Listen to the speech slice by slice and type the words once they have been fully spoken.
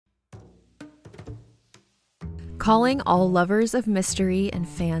Calling all lovers of mystery and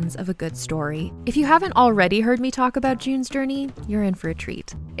fans of a good story. If you haven't already heard me talk about June's Journey, you're in for a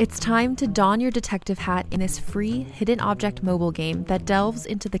treat. It's time to don your detective hat in this free hidden object mobile game that delves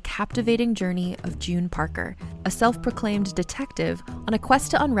into the captivating journey of June Parker, a self-proclaimed detective on a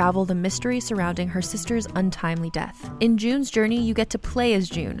quest to unravel the mystery surrounding her sister's untimely death. In June's Journey, you get to play as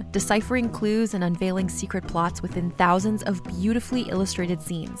June, deciphering clues and unveiling secret plots within thousands of beautifully illustrated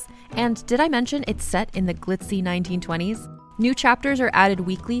scenes. And did I mention it's set in the glitzy 1920s? New chapters are added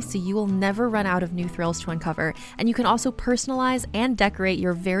weekly, so you will never run out of new thrills to uncover, and you can also personalize and decorate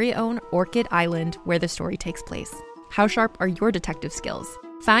your very own Orchid Island where the story takes place. How sharp are your detective skills?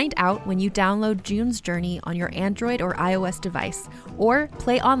 Find out when you download June's Journey on your Android or iOS device, or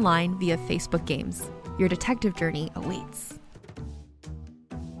play online via Facebook Games. Your detective journey awaits.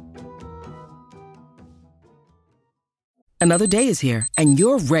 Another day is here, and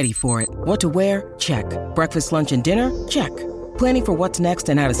you're ready for it. What to wear? Check. Breakfast, lunch, and dinner? Check. Planning for what's next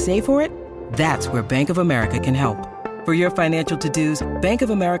and how to save for it? That's where Bank of America can help. For your financial to-dos, Bank of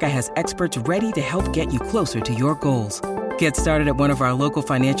America has experts ready to help get you closer to your goals. Get started at one of our local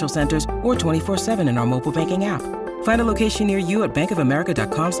financial centers or 24/7 in our mobile banking app. Find a location near you at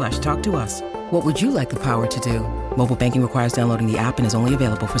bankofamerica.com/talktous. What would you like the power to do? Mobile banking requires downloading the app and is only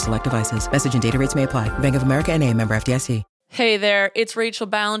available for select devices. Message and data rates may apply. Bank of America N.A., member FDIC. Hey there, it's Rachel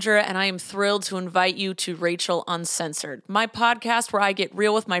Ballinger, and I am thrilled to invite you to Rachel Uncensored, my podcast where I get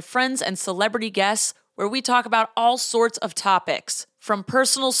real with my friends and celebrity guests, where we talk about all sorts of topics. From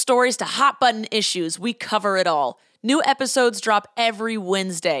personal stories to hot-button issues, we cover it all. New episodes drop every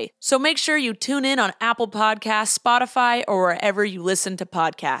Wednesday, so make sure you tune in on Apple Podcasts, Spotify, or wherever you listen to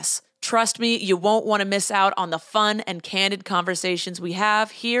podcasts. Trust me, you won't want to miss out on the fun and candid conversations we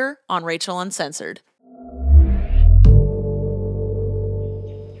have here on Rachel Uncensored.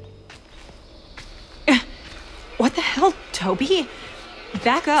 What the hell, Toby?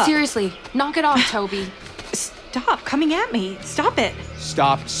 Back up. Seriously, knock it off, Toby. Stop coming at me. Stop it.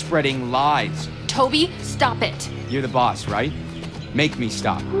 Stop spreading lies. Toby, stop it. You're the boss, right? Make me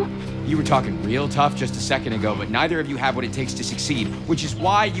stop. You were talking real tough just a second ago, but neither of you have what it takes to succeed, which is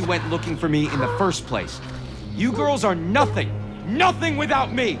why you went looking for me in the first place. You girls are nothing. Nothing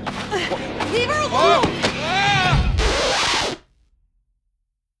without me. Leave her alone!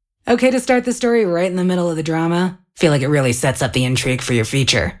 Okay to start the story right in the middle of the drama? Feel like it really sets up the intrigue for your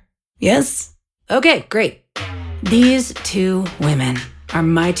feature. Yes? Okay, great. These two women are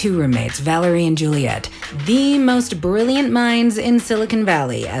my two roommates, Valerie and Juliet, the most brilliant minds in Silicon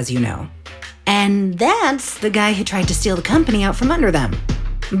Valley, as you know. And that's the guy who tried to steal the company out from under them.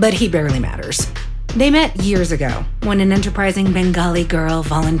 But he barely matters. They met years ago when an enterprising Bengali girl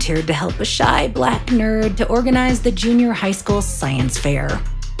volunteered to help a shy black nerd to organize the junior high school science fair.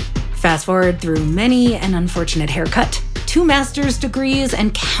 Fast forward through many an unfortunate haircut, 2 master's degrees,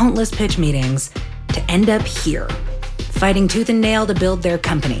 and countless pitch meetings to end up here, fighting tooth and nail to build their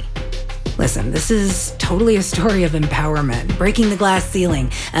company. Listen, this is totally a story of empowerment, breaking the glass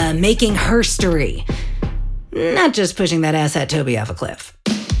ceiling, making herstory, not just pushing that asshat Toby off a cliff.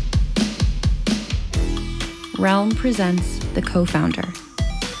 Realm presents The Co-Founder,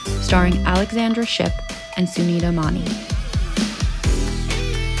 starring Alexandra Shipp and Sunita Mani.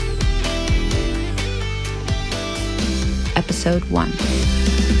 Episode 1.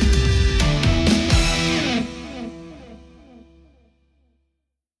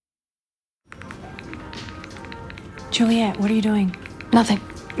 Juliet, what are you doing? Nothing.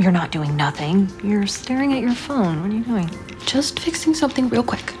 You're not doing nothing. You're staring at your phone. What are you doing? Just fixing something real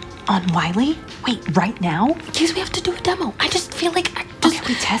quick. On WILY? Wait, right now? In case we have to do a demo. I just feel like Okay,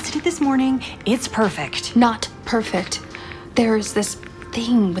 we tested it this morning. It's perfect. Not perfect. There's this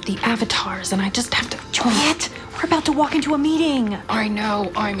thing with the avatars, and I just have to... Juliet, we're about to walk into a meeting. I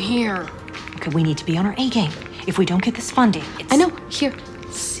know, I'm here. Okay, we need to be on our A game. If we don't get this funding, it's... I know, here.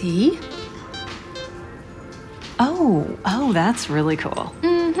 See? Oh, that's really cool.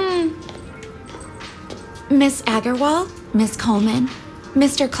 Mm-hmm. Miss Agarwal, Miss Coleman,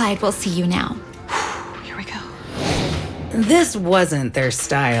 Mr. Clyde will see you now. Here we go. This wasn't their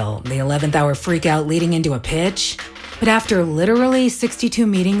style, the 11th hour freakout leading into a pitch. But after literally 62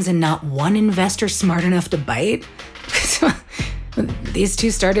 meetings and not one investor smart enough to bite, these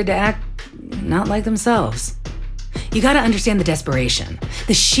two started to act not like themselves. You gotta understand the desperation,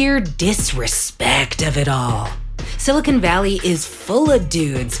 the sheer disrespect of it all. Silicon Valley is full of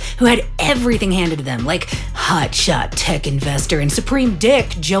dudes who had everything handed to them, like hotshot tech investor and supreme dick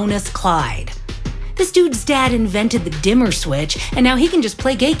Jonas Clyde. This dude's dad invented the dimmer switch, and now he can just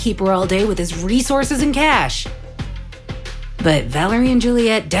play gatekeeper all day with his resources and cash. But Valerie and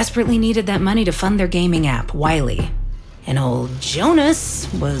Juliet desperately needed that money to fund their gaming app, WILY. And old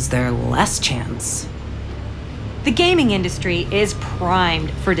Jonas was their last chance. The gaming industry is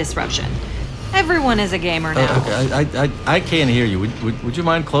primed for disruption. Everyone is a gamer now. Okay, I can't hear you. Would you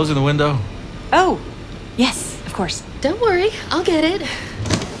mind closing the window? Oh, yes, of course. Don't worry, I'll get it.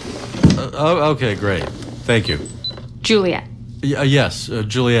 Okay, great. Thank you. Juliet. Yes,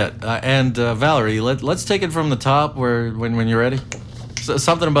 Juliet. And Valerie, let's take it from the top when you're ready.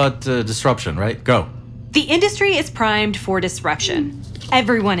 Something about disruption, right? Go. The industry is primed for disruption.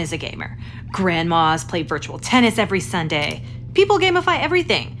 Everyone is a gamer. Grandmas play virtual tennis every Sunday. People gamify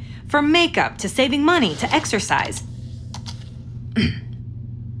everything, from makeup to saving money to exercise.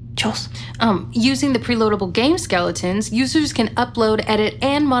 Jules? Using the preloadable game skeletons, users can upload, edit,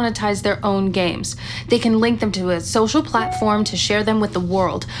 and monetize their own games. They can link them to a social platform to share them with the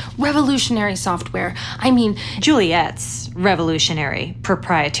world. Revolutionary software. Juliet's revolutionary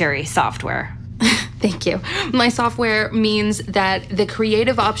proprietary software. Thank you. My software means that the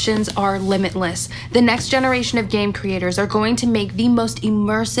creative options are limitless. The next generation of game creators are going to make the most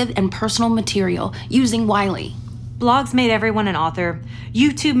immersive and personal material using WILY. Blogs made everyone an author.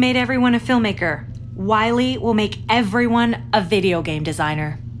 YouTube made everyone a filmmaker. WILY will make everyone a video game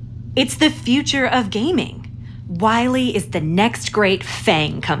designer. It's the future of gaming. WILY is the next great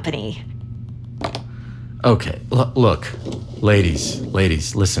FANG company. Okay, look, ladies,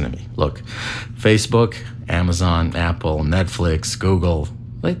 listen to me. Look, Facebook, Amazon, Apple, Netflix, Google,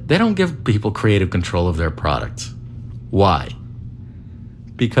 they don't give people creative control of their products. Why?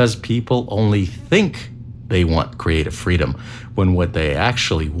 Because people only think they want creative freedom when what they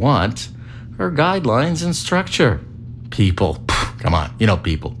actually want are guidelines and structure. People, come on,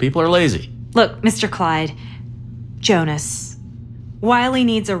 people are lazy. Look, Mr. Clyde, Jonas, WILY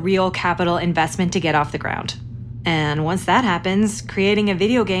needs a real capital investment to get off the ground. And once that happens, creating a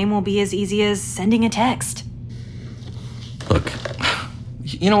video game will be as easy as sending a text. Look,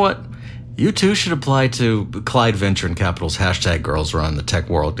 you know what? You two should apply to Clyde Venture and Capital's #Girls Run the Tech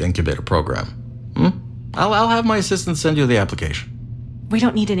World Incubator Program. I'll have my assistant send you the application. We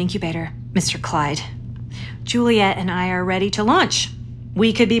don't need an incubator, Mr. Clyde. Juliet and I are ready to launch.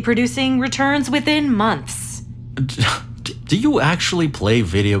 We could be producing returns within months. Do you actually play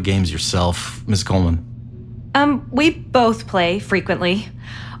video games yourself, Ms. Coleman? We both play frequently,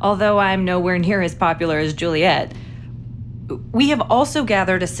 although I'm nowhere near as popular as Juliet. We have also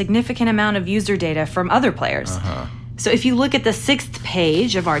gathered a significant amount of user data from other players. So if you look at the 6th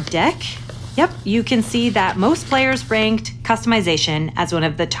page of our deck, you can see that most players ranked customization as one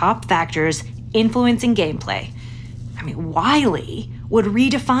of the top factors influencing gameplay. WILY would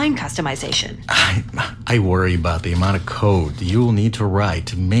redefine customization. I worry about the amount of code you'll need to write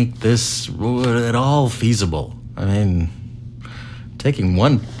to make this at all feasible. Taking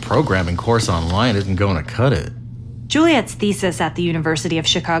one programming course online isn't going to cut it. Juliet's thesis at the University of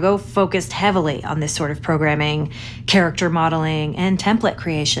Chicago focused heavily on this sort of programming, character modeling, and template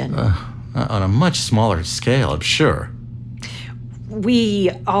creation. On a much smaller scale, I'm sure.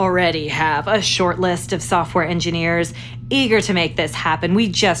 We already have a short list of software engineers eager to make this happen. We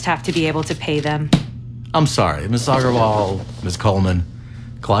just have to be able to pay them. I'm sorry, Ms. Agarwal, Ms. Coleman,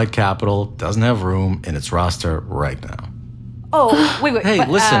 Clyde Capital doesn't have room in its roster right now. Oh, wait. Hey,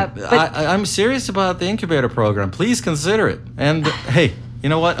 listen, I'm serious about the incubator program. Please consider it. And hey, you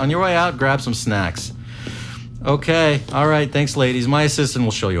know what? On your way out, grab some snacks. Okay, all right, thanks, ladies. My assistant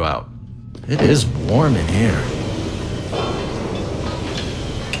will show you out. It is warm in here.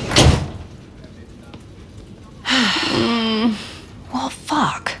 Well,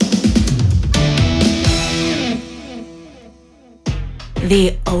 fuck.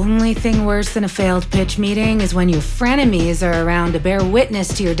 The only thing worse than a failed pitch meeting is when your frenemies are around to bear witness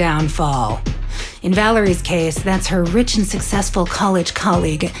to your downfall. In Valerie's case, that's her rich and successful college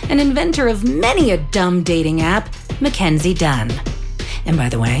colleague, an inventor of many a dumb dating app, Mackenzie Dunn. And by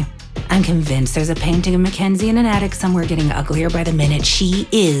the way, I'm convinced there's a painting of Mackenzie in an attic somewhere getting uglier by the minute. She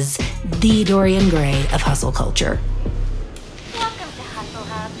is the Dorian Gray of hustle culture. Welcome to Hustle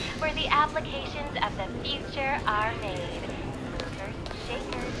Hub, where the applications of the future are made. Movers,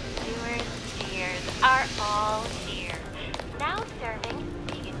 shakers, doers, steers are all here. Now serving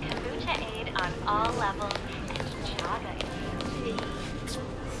vegan kombucha aid on all levels and chaga tea.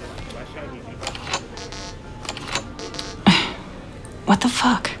 What the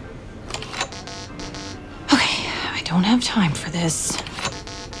fuck? Okay, I don't have time for this.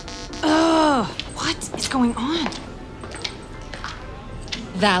 Ugh, what is going on?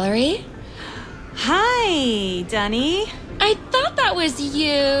 Valerie? Hi, Dunny. I thought that was you.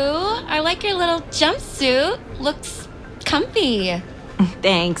 I like your little jumpsuit. Looks comfy.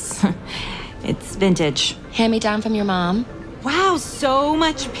 Thanks. It's vintage. Hand-me-down from your mom. Wow, so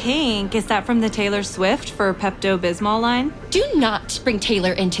much pink. Is that from the Taylor Swift for Pepto-Bismol line? Do not bring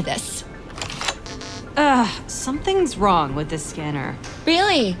Taylor into this. Something's wrong with this scanner.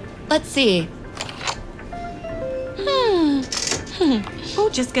 Really? Let's see. Oh,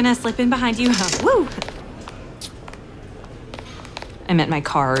 just gonna slip in behind you. Woo! I meant my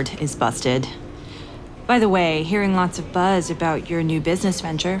card is busted. By the way, hearing lots of buzz about your new business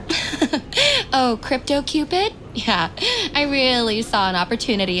venture. Oh, Crypto Cupid? Yeah, I really saw an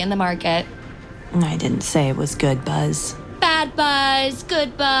opportunity in the market. I didn't say it was good buzz. Bad buzz,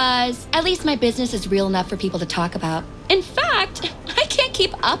 good buzz. At least my business is real enough for people to talk about. In fact, I can't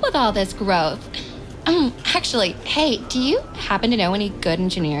keep up with all this growth. Actually, hey, do you happen to know any good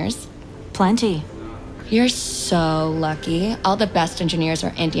engineers? Plenty. You're so lucky. All the best engineers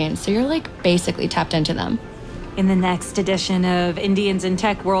are Indian, so you're like basically tapped into them. In the next edition of Indians in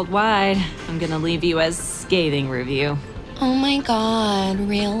Tech Worldwide, I'm gonna leave you a scathing review. Oh my God,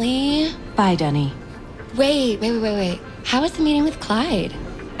 really? Bye, Dunny. Wait. How was the meeting with Clyde?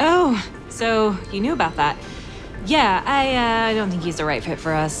 Oh, so you knew about that. Yeah, I don't think he's the right fit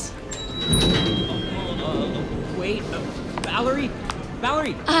for us. Wait, Valerie?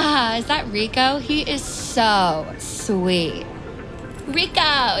 Is that Rico? He is so sweet.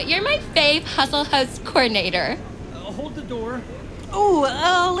 Rico, you're my fave Hustle Host coordinator. Hold the door.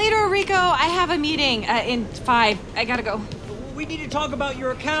 Oh, later, Rico. I have a meeting in 5. I gotta go. We need to talk about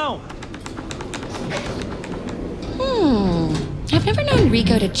your account. I've never known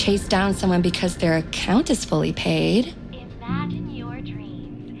Rico to chase down someone because their account is fully paid. Imagine your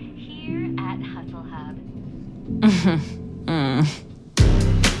dreams here at Hustle Hub.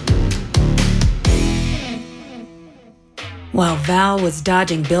 While Val was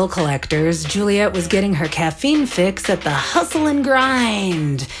dodging bill collectors, Juliet was getting her caffeine fix at the Hustle and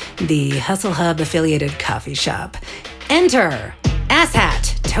Grind, the Hustle Hub affiliated coffee shop. Enter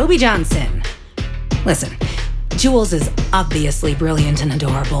asshat Toby Johnson. Listen, Jules is obviously brilliant and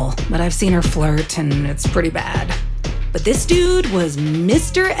adorable, but I've seen her flirt and it's pretty bad. But this dude was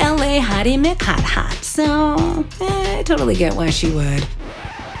Mr. LA Hottie McHot, so I totally get why she would.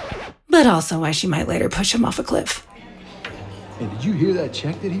 But also why she might later push him off a cliff. And did you hear that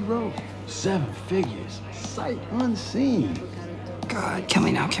check that he wrote? 7 figures. Sight unseen. God, kill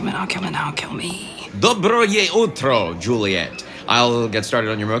me now, kill me now, kill me now, kill me. Dobro je utro, Juliet. I'll get started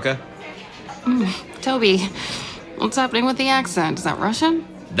on your mocha. Toby, what's happening with the accent? Is that Russian?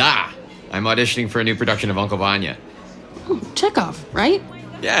 Da! I'm auditioning for a new production of Uncle Vanya. Chekhov, right?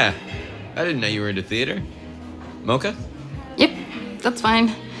 Yeah. I didn't know you were into theater. Mocha? Yep, that's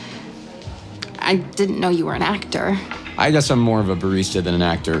fine. I didn't know you were an actor. I guess I'm more of a barista than an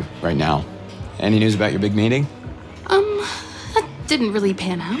actor right now. Any news about your big meeting? That didn't really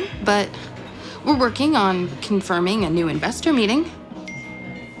pan out, but we're working on confirming a new investor meeting.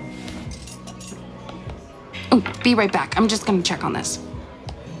 Oh, be right back. I'm just gonna check on this.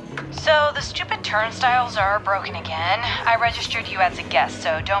 So the stupid turnstiles are broken again. I registered you as a guest,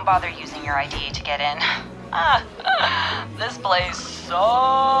 so don't bother using your ID to get in. This place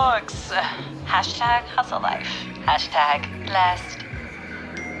sucks. Hashtag hustle life. Hashtag blessed.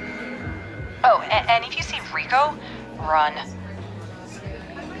 Oh, and if you see Rico, run.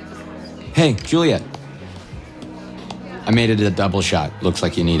 Hey, Juliet. I made it a double shot. Looks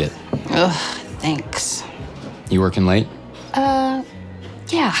like you need it. Ugh, thanks. You working late?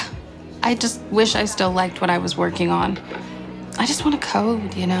 Yeah. I just wish I still liked what I was working on. I just want to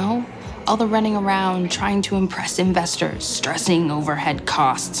code, you know? All the running around, trying to impress investors, stressing overhead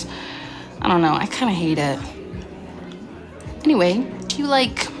costs. I don't know, I kind of hate it. Anyway, do you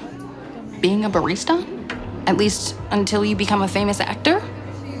like being a barista? At least until you become a famous actor?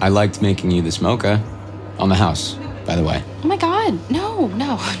 I liked making you this mocha. On the house, by the way. Oh my God, no.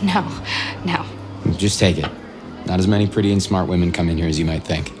 Just take it. Not as many pretty and smart women come in here as you might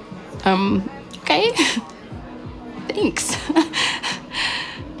think. Okay. Thanks.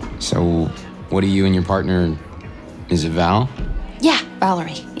 So, what do you and your partner, is it Val? Yeah,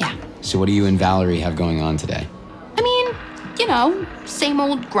 Valerie, yeah. So what do you and Valerie have going on today? I mean, you know, same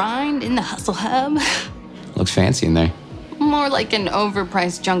old grind in the Hustle Hub. Looks fancy in there. More like an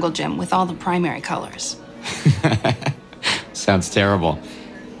overpriced jungle gym with all the primary colors. Sounds terrible.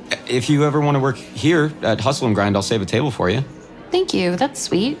 If you ever want to work here at Hustle and Grind, I'll save a table for you. Thank you, that's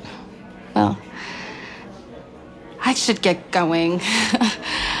sweet. Well, I should get going.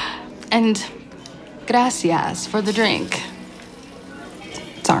 And gracias for the drink.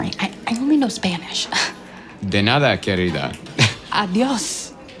 Sorry, I only know Spanish. De nada, querida.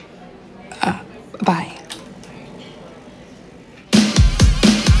 Adios. Bye.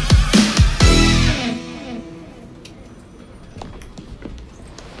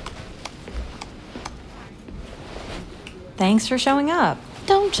 Thanks for showing up.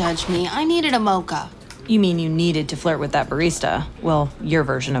 Don't judge me. I needed a mocha. You mean you needed to flirt with that barista? Well, your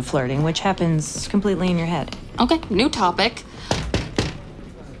version of flirting, which happens completely in your head. Okay, new topic.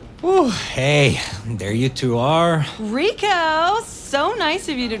 Ooh, hey, there you two are. Rico, so nice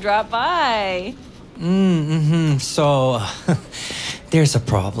of you to drop by. So, there's a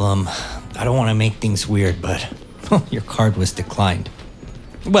problem. I don't want to make things weird, but your card was declined.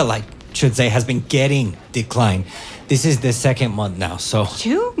 Well, I should say has been getting declined. This is the second month now, so...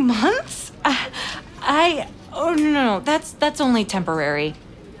 2 months? Oh, no, that's only temporary.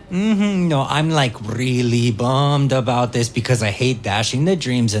 No, I'm like really bummed about this because I hate dashing the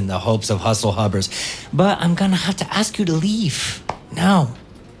dreams and the hopes of hustle hubbers. But I'm gonna have to ask you to leave now.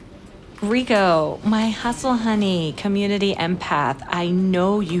 Rico, my hustle honey, community empath, I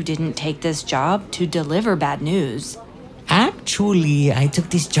know you didn't take this job to deliver bad news. Actually, I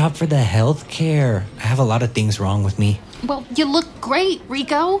took this job for the healthcare. I have a lot of things wrong with me. Well, you look great,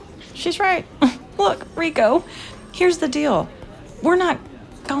 Rico. She's right. Look, Rico, here's the deal. We're not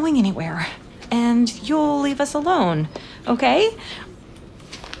going anywhere, and you'll leave us alone, okay?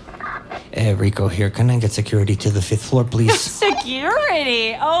 Rico, here, can I get security to the 5th floor, please?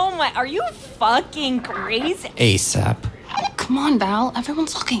 Security? Oh my, are you fucking crazy? ASAP. Come on, Val,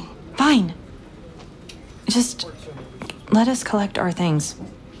 everyone's looking. Fine. Just let us collect our things.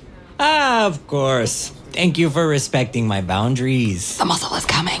 Of course. Thank you for respecting my boundaries. The muscle is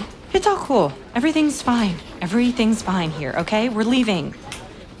coming. It's all cool. Everything's fine. Everything's fine here, okay? We're leaving.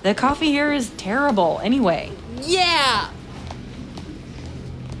 The coffee here is terrible anyway. Yeah!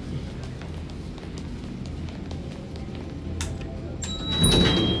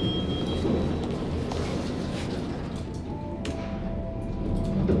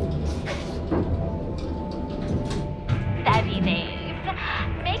 Savvy babes,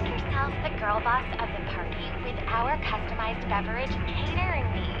 make yourself the girl boss of the party with our customized beverage catering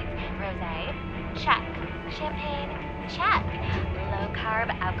needs. Rosé? Check. Champagne? Check. Low-carb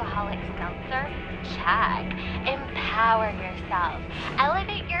alcoholic seltzer? Check. Empower yourself.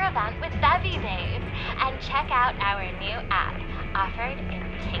 Elevate your event with Savvy babes. And check out our new app, offered in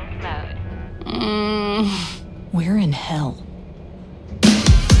pink mode. We're in hell.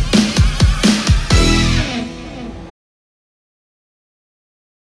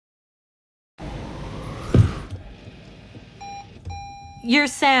 You're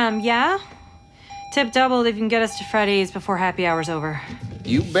Sam, yeah? Tip doubled if you can get us to Freddy's before happy hour's over.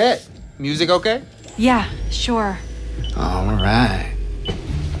 You bet. Music okay? Yeah, sure. All right.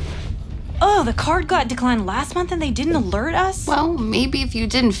 Oh, the card got declined last month and they didn't alert us? Well, maybe if you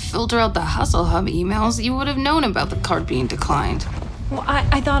didn't filter out the Hustle Hub emails, you would have known about the card being declined. Well,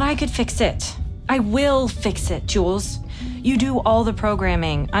 I thought I could fix it. I will fix it, Jules. You do all the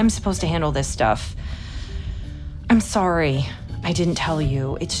programming. I'm supposed to handle this stuff. I'm sorry I didn't tell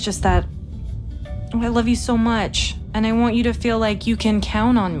you. It's just that I love you so much, and I want you to feel like you can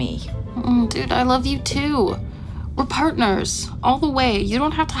count on me. Dude, I love you too. We're partners, all the way. You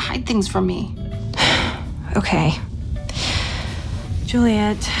don't have to hide things from me. Okay.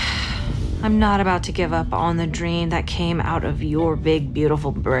 Juliet, I'm not about to give up on the dream that came out of your big,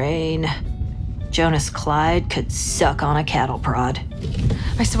 beautiful brain. Jonas Clyde could suck on a cattle prod.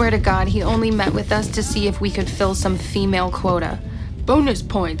 I swear to God, he only met with us to see if we could fill some female quota. Bonus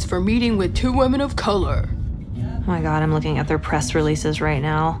points for meeting with 2 women of color. Oh my God, I'm looking at their press releases right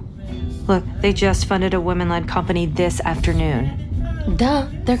now. Look, they just funded a women-led company this afternoon. Duh,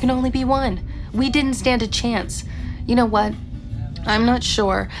 there can only be one. We didn't stand a chance. You know what? I'm not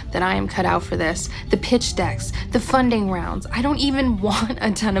sure that I am cut out for this. The pitch decks, the funding rounds. I don't even want a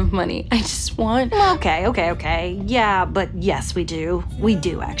ton of money. I just want... Okay. Yeah, but yes, we do. We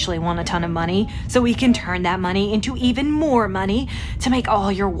do actually want a ton of money, so we can turn that money into even more money to make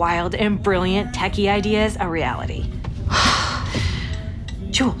all your wild and brilliant techie ideas a reality.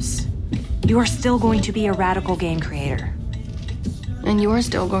 Jules, you are still going to be a radical game creator. And you are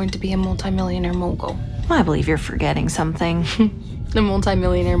still going to be a multimillionaire mogul. I believe you're forgetting something. The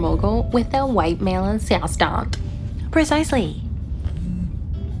multimillionaire mogul with a white male assistant. Precisely.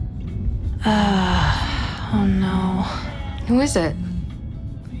 Oh no. Who is it?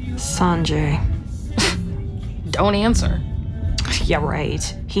 Sanjay. Don't answer. Yeah, right.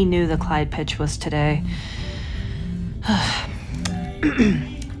 He knew the Clyde pitch was today.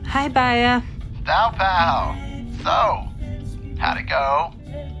 Hi, Baya. Thou pal. So, how'd it go?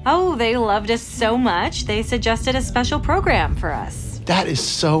 Oh, they loved us so much, they suggested a special program for us. That is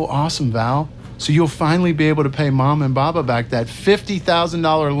so awesome, Val. So you'll finally be able to pay Mom and Baba back that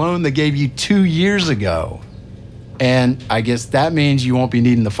 $50,000 loan they gave you 2 years ago. And I guess that means you won't be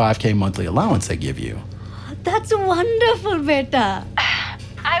needing the $5K monthly allowance they give you. That's wonderful, beta.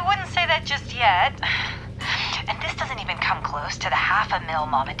 I wouldn't say that just yet. And this doesn't even come close to the $500,000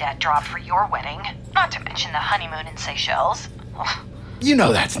 Mom and Dad dropped for your wedding. Not to mention the honeymoon in Seychelles. You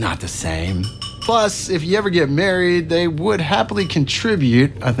know that's not the same. Plus, if you ever get married, they would happily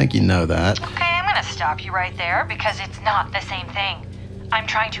contribute. I think you know that. Okay, I'm gonna stop you right there because it's not the same thing. I'm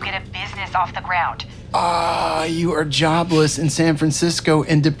trying to get a business off the ground. You are jobless in San Francisco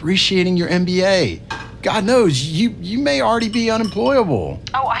and depreciating your MBA. God knows, you may already be unemployable.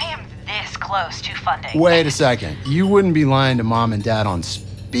 Oh, I am this close to funding. Wait a second. You wouldn't be lying to Mom and Dad on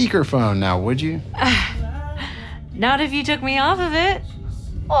speakerphone now, would you? Not if you took me off of it.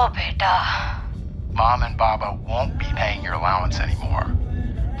 Oh, beta. Mom and Baba won't be paying your allowance anymore.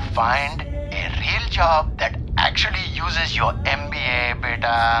 Find a real job that actually uses your MBA,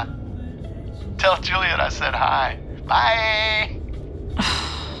 beta. Tell Juliet I said hi. Bye.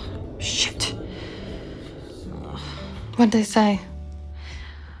 Shit. What'd they say?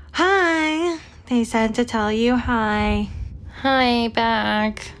 Hi. They said to tell you hi. Hi,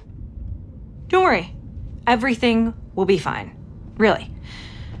 back. Don't worry. Everything will be fine. Really.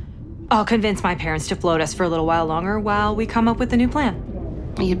 I'll convince my parents to float us for a little while longer while we come up with a new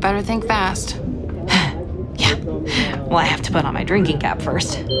plan. You'd better think fast. Yeah. Well, I have to put on my drinking cap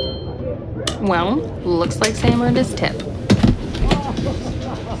first. Well, looks like Sam earned his tip.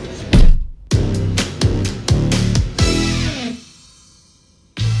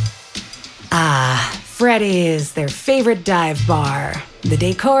 Freddy's, their favorite dive bar. The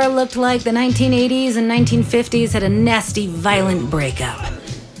decor looked like the 1980s and 1950s had a nasty, violent breakup.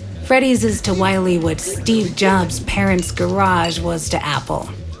 Freddy's is to WILY what Steve Jobs' parents' garage was to Apple.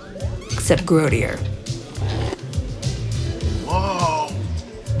 Except grodier. Whoa.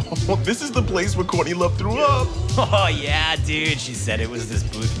 This is the place where Courtney Love threw up. Oh, yeah, dude. She said it was this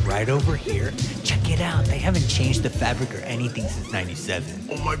booth right over here. Check it out. They haven't changed the fabric or anything since 97.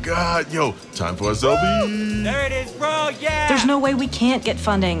 Oh, my God. Yo, time for a selfie. There it is, bro. Yeah. There's no way we can't get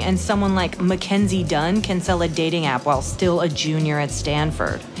funding and someone like Mackenzie Dunn can sell a dating app while still a junior at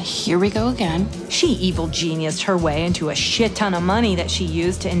Stanford. Here we go again. She evil geniused her way into a shit ton of money that she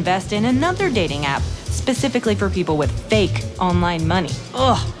used to invest in another dating app, specifically for people with fake online money.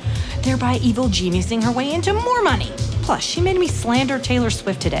 Ugh. Thereby evil geniusing her way into more money. Plus, she made me slander Taylor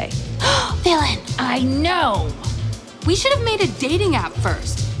Swift today. Villain, I know. We should have made a dating app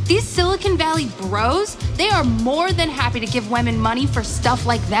first. These Silicon Valley bros, they are more than happy to give women money for stuff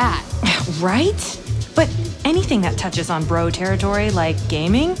like that. Right? But anything that touches on bro territory, like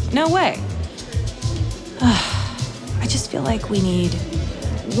gaming, no way. I just feel like we need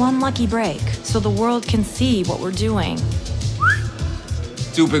one lucky break so the world can see what we're doing.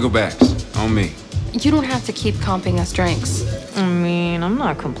 2 picklebacks on me. You don't have to keep comping us drinks. I mean, I'm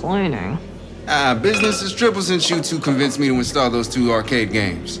not complaining. Business is triple since you two convinced me to install those 2 arcade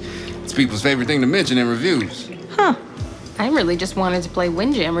games. It's people's favorite thing to mention in reviews. Huh. I really just wanted to play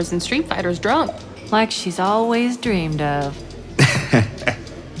Windjammers and Street Fighters drunk. Like she's always dreamed of.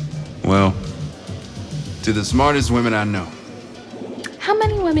 Well, to the smartest women I know. How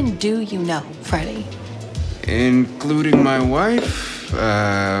many women do you know, Freddie? Including my wife? 3?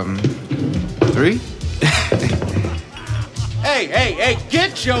 Hey,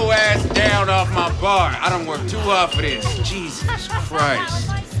 get your ass down off my bar. I don't work too hard for this. Jesus Christ.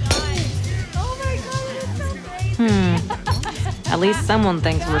 At least someone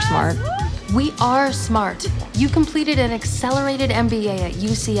thinks we're smart. We are smart. You completed an accelerated MBA at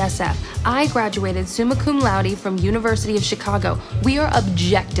UCSF. I graduated summa cum laude from University of Chicago. We are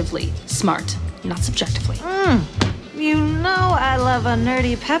objectively smart, not subjectively. You know I love a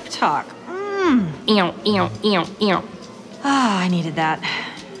nerdy pep talk. I needed that.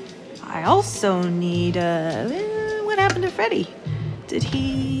 I also need, what happened to Freddie? Did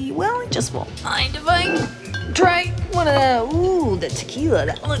he, well, it just won't mind if I try one of the tequila.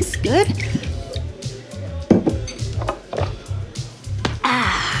 That looks good.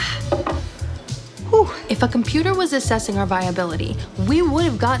 If a computer was assessing our viability, we would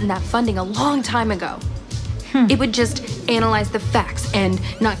have gotten that funding a long time ago. It would just analyze the facts and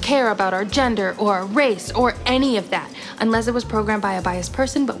not care about our gender or our race or any of that, unless it was programmed by a biased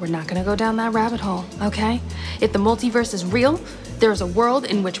person, but we're not gonna go down that rabbit hole, okay? If the multiverse is real, there's a world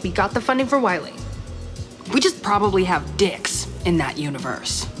in which we got the funding for WILY. We just probably have dicks in that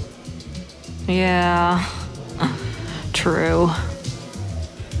universe. Yeah, true.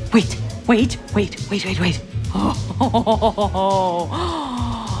 Wait.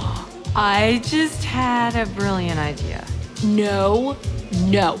 I just had a brilliant idea. No.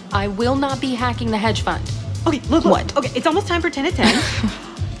 I will not be hacking the hedge fund. Okay, look. What? Okay, it's almost time for 10 at 10.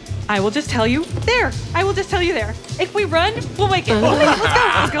 I will just tell you there. I will just tell you there. If we run, we'll make it. We'll make it.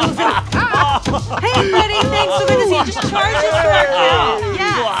 Let's go. Hey, Freddie, thanks for the seat. Just charge it to our account.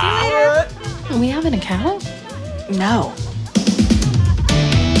 Yeah, see you later. We have an account? No.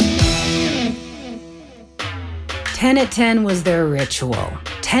 10 at 10 was their ritual.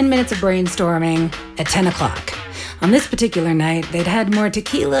 10 minutes of brainstorming at 10 o'clock. On this particular night, they'd had more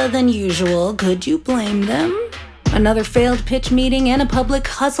tequila than usual. Could you blame them? Another failed pitch meeting and a public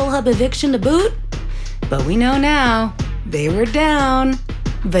hustle hub eviction to boot? But we know now, they were down,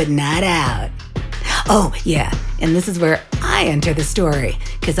 but not out. Oh, yeah, and this is where I enter the story,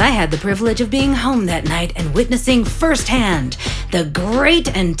 because I had the privilege of being home that night and witnessing firsthand the great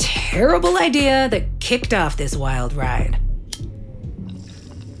and terrible idea that kicked off this wild ride.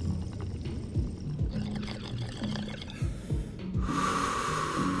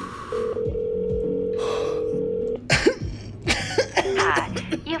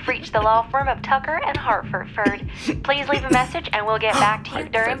 You've reached the law firm of Tucker and Hartford. Please leave a message and we'll get back to you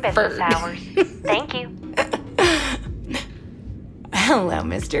during business hours. Thank you. Hello,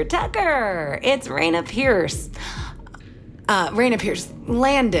 Mr. Tucker. It's Raina Pierce. Raina Pierce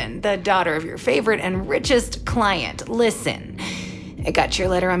Landon, the daughter of your favorite and richest client. Listen, I got your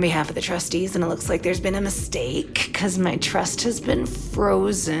letter on behalf of the trustees, and it looks like there's been a mistake, because my trust has been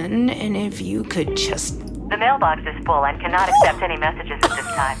frozen, and if you could just... The mailbox is full and cannot accept any messages at this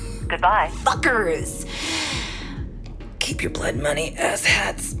time. Goodbye. Fuckers! Keep your blood money,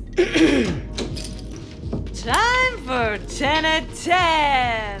 asshats. Time for 10 at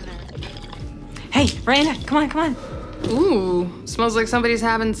 10. Hey, Raina, come on. Ooh, smells like somebody's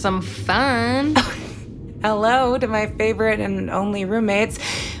having some fun. Hello to my favorite and only roommates.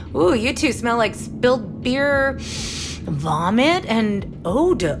 Ooh, you two smell like spilled beer, vomit, and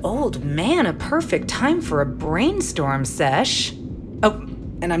ode to old man. A perfect time for a brainstorm sesh. Oh,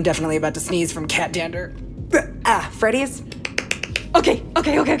 and I'm definitely about to sneeze from cat dander. Freddy's? Okay.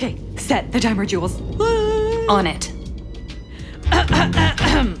 Set the timer, Jules. On it.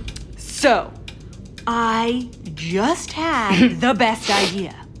 So, I just had the best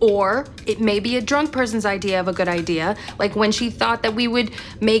idea. Or it may be a drunk person's idea of a good idea, like when she thought that we would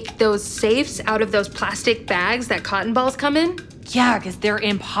make those safes out of those plastic bags that cotton balls come in. Yeah, because they're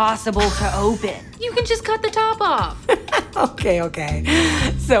impossible to open. You can just cut the top off. Okay.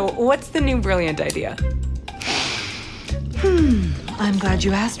 So, what's the new brilliant idea? I'm glad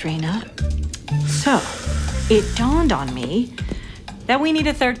you asked, Raina. So, it dawned on me that we need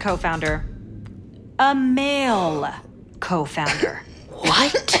a third co-founder. A male co-founder.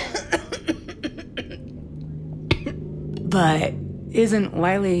 What? But isn't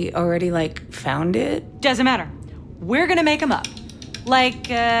WILY already, founded? Doesn't matter. We're gonna make him up. Like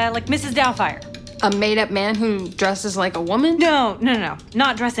Mrs. Doubtfire. A made-up man who dresses like a woman? No.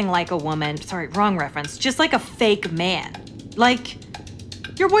 Not dressing like a woman. Sorry, wrong reference. Just like a fake man. Like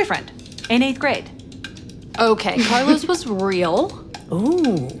your boyfriend in 8th grade. Okay, Carlos was real.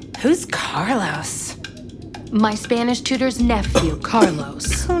 Ooh, who's Carlos? My Spanish tutor's nephew,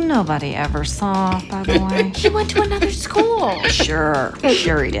 Carlos. Who nobody ever saw, by the way. He went to another school. Sure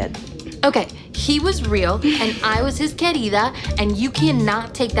he did. Okay, he was real, and I was his querida, and you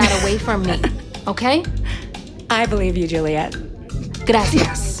cannot take that away from me, okay? I believe you, Juliet.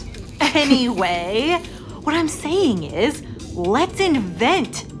 Gracias. Anyway, what I'm saying is, let's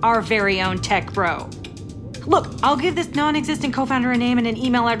invent our very own tech bro. Look, I'll give this non-existent co-founder a name and an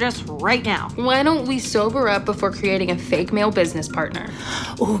email address right now. Why don't we sober up before creating a fake male business partner?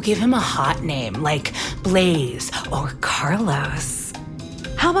 Ooh, give him a hot name, like Blaze or Carlos.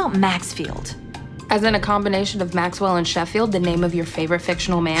 How about Maxfield? As in a combination of Maxwell and Sheffield, the name of your favorite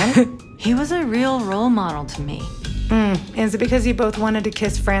fictional man? He was a real role model to me. Is it because you both wanted to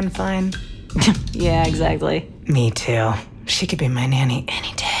kiss Fran Fine? Yeah, exactly. Me too. She could be my nanny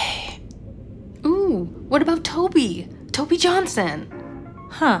any day. Ooh, what about Toby? Toby Johnson.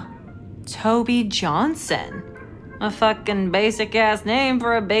 Huh. Toby Johnson. A fucking basic-ass name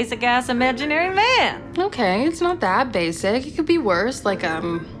for a basic-ass imaginary man. Okay, it's not that basic. It could be worse, like,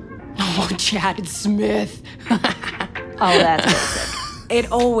 Chad Smith. Oh, that's basic.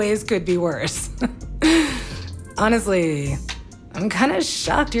 It always could be worse. Honestly, I'm kind of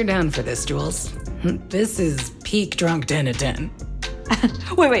shocked you're down for this, Jules. This is peak drunk 10 at 10.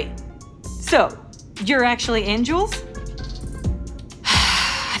 Wait. So, you're actually in, Jules?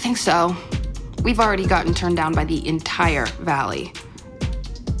 I think so. We've already gotten turned down by the entire valley.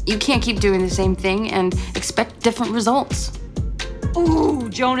 You can't keep doing the same thing and expect different results. Ooh,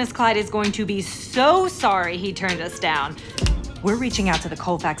 Jonas Clyde is going to be so sorry he turned us down. We're reaching out to the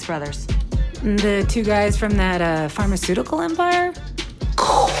Colfax brothers. The two guys from that pharmaceutical empire?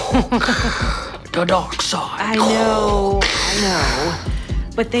 The dark side. I know.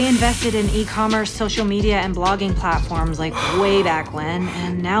 But they invested in e-commerce, social media, and blogging platforms like way back when,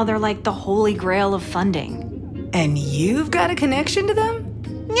 and now they're like the holy grail of funding. And you've got a connection to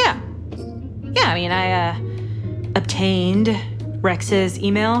them? Yeah, I mean, I obtained Rex's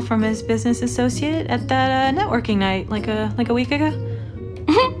email from his business associate at that networking night like a week ago.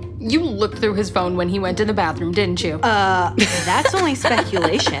 You looked through his phone when he went to the bathroom, didn't you? That's only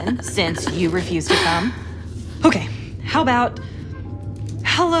speculation since you refused to come. Okay, how about,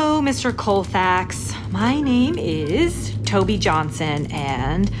 hello, Mr. Colfax. My name is Toby Johnson,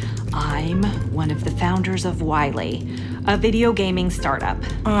 and I'm one of the founders of WILY, a video gaming startup.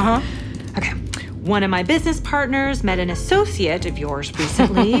 Okay. One of my business partners met an associate of yours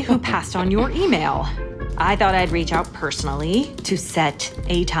recently who passed on your email. I thought I'd reach out personally to set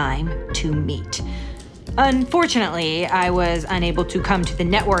a time to meet. Unfortunately, I was unable to come to the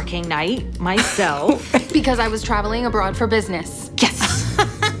networking night myself. Because I was traveling abroad for business. Yes.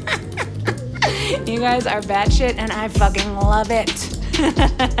 You guys are batshit and I fucking love it.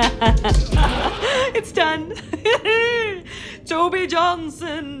 It's done. Toby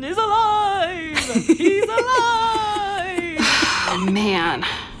Johnson is alive. He's alive. Oh, man.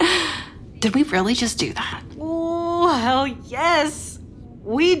 Did we really just do that? Oh, hell yes.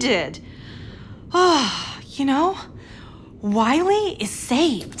 We did. Oh, you know, WILY is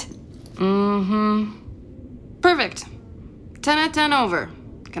saved. Perfect. 10 out of 10 over.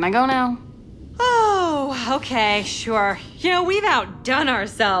 Can I go now? Oh, okay, sure. You know, we've outdone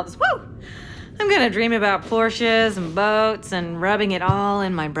ourselves. Woo! I'm gonna dream about Porsches and boats and rubbing it all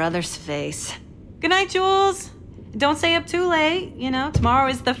in my brother's face. Good night, Jules. Don't stay up too late. You know, tomorrow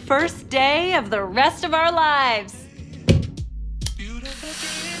is the first day of the rest of our lives.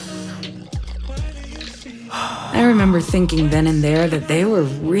 I remember thinking then and there that they were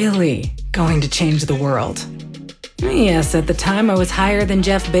really going to change the world. Yes, at the time I was higher than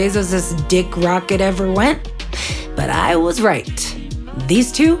Jeff Bezos' dick rocket ever went. But I was right.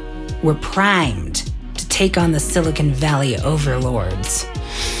 These two were primed to take on the Silicon Valley overlords.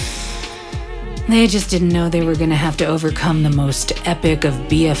 They just didn't know they were gonna have to overcome the most epic of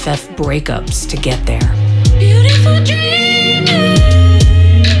BFF breakups to get there. Beautiful dreaming.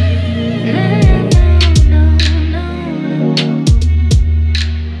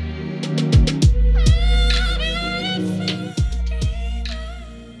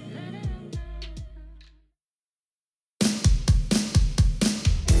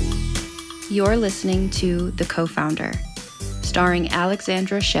 You're listening to The Co-Founder, starring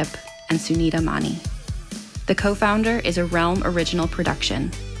Alexandra Shipp and Sunita Mani. The Co-Founder is a Realm original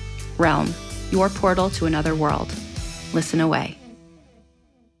production. Realm, your portal to another world. Listen away.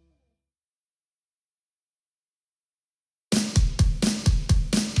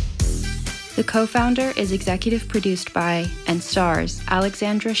 The Co-Founder is executive produced by and stars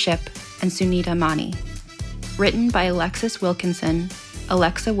Alexandra Shipp and Sunita Mani. Written by Alexis Wilkinson,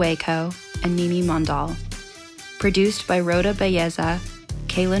 Alexa Waco, and Mimi Mondal. Produced by Rhoda Bayeza,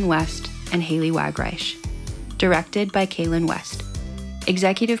 Kaylin West, and Haley Wagreich. Directed by Kaylin West.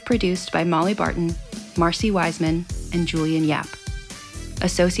 Executive produced by Molly Barton, Marcy Wiseman, and Julian Yap.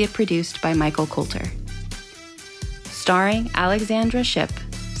 Associate produced by Michael Coulter. Starring Alexandra Shipp,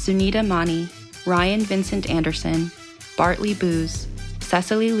 Sunita Mani, Ryan Vincent Anderson, Bartley Booz,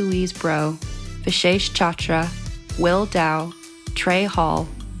 Cecily Louise Bro, Vishesh Chatra, Will Dow, Trey Hall,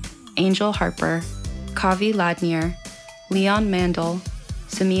 Angel Harper, Kavi Ladnier, Leon Mandel,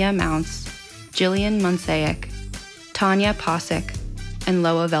 Samia Mounts, Jillian Monsaic, Tanya Posick, and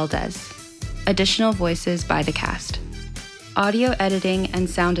Loa Valdez. Additional voices by the cast. Audio editing and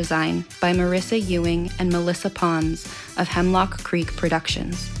sound design by Marissa Ewing and Melissa Pons of Hemlock Creek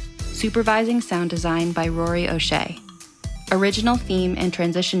Productions. Supervising sound design by Rory O'Shea. Original theme and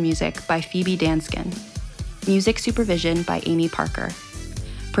transition music by Phoebe Danskin. Music supervision by Amy Parker.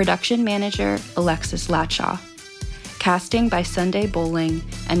 Production manager Alexis Latshaw. Casting by Sunday Bowling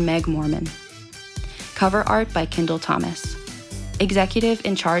and Meg Mormon. Cover art by Kendall Thomas. Executive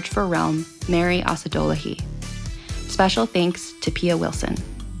in charge for Realm, Mary Asadolahi. Special thanks to Pia Wilson.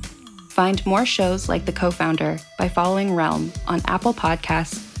 Find more shows like The Co-Founder by following Realm on Apple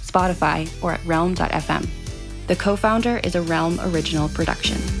Podcasts, Spotify, or at realm.fm. The Co-Founder is a Realm original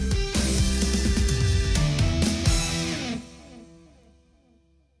production.